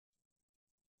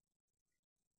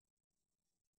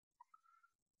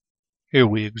Here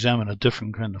we examine a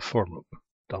different kind of for loop.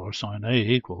 $A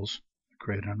equals,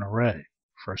 create an array,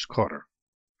 first quarter,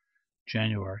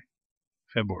 January,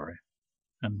 February,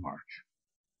 and March.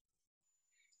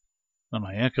 Then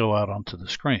I echo out onto the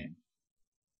screen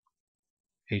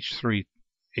H3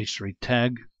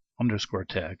 tag, underscore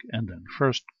tag, and then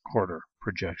first quarter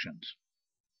projections.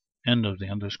 End of the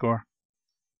underscore,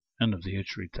 end of the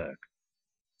H3 tag.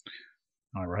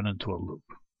 Now I run into a loop.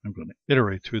 I'm going to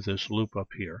iterate through this loop up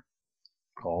here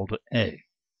called A.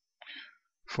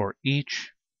 For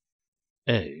each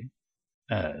A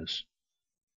as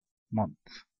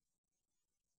month,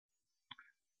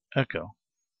 echo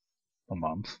the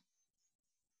month,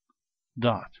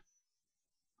 dot,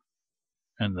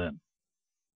 and then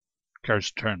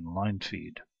car's turn line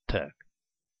feed tag.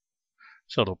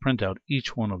 So it'll print out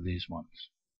each one of these months.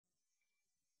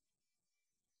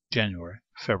 January,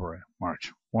 February,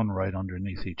 March, one right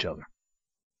underneath each other.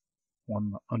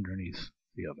 One underneath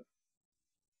the other.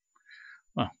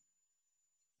 Well,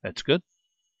 that's good.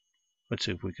 Let's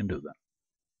see if we can do that.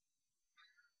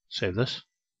 Save this,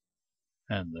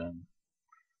 and then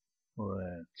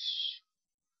let's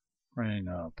bring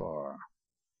up our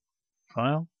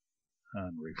file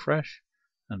and refresh,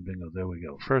 and bingo, there we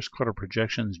go. First quarter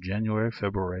projections, January,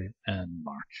 February, and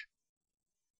March.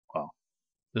 Wow,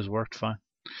 this worked fine.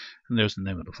 And there's the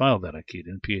name of the file that I keyed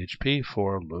in, PHP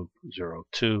for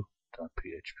loop02.php.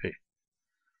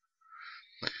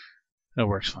 That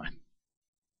works fine.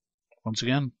 Once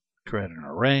again, create an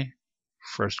array,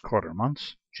 first quarter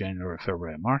months, January,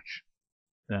 February, March.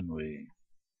 Then we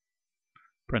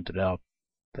printed out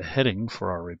the heading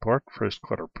for our report, first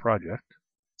quarter project,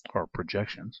 or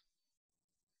projections.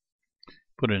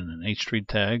 Put in an H3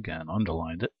 tag and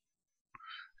underlined it.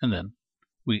 And then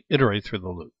we iterate through the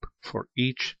loop for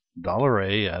each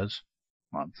 $A as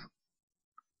month.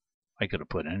 I could have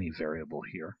put any variable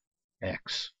here,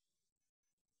 X,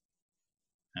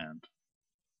 and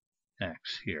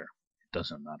X here. It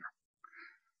doesn't matter.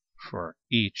 For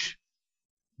each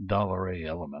 $A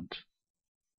element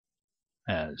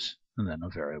as, and then a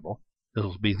variable.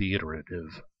 It'll be the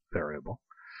iterative variable.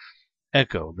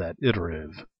 Echo that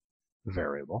iterative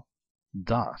variable,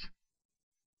 dot,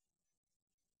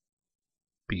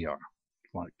 BR,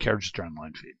 carriage return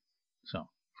line feed. So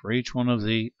for each one of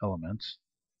the elements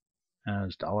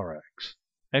as $X,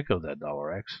 echo that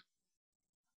 $X,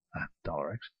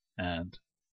 and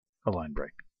a line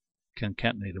break.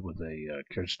 Concatenate it with a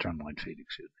carriage return line feed,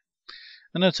 excuse me.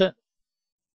 And that's it.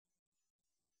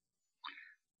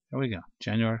 There we go.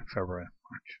 January, February,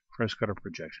 March. First quarter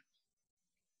projections.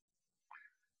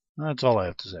 That's all I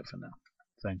have to say for now.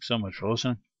 Thanks so much for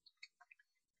listening.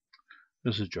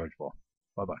 This is George Boole.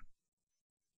 Bye-bye.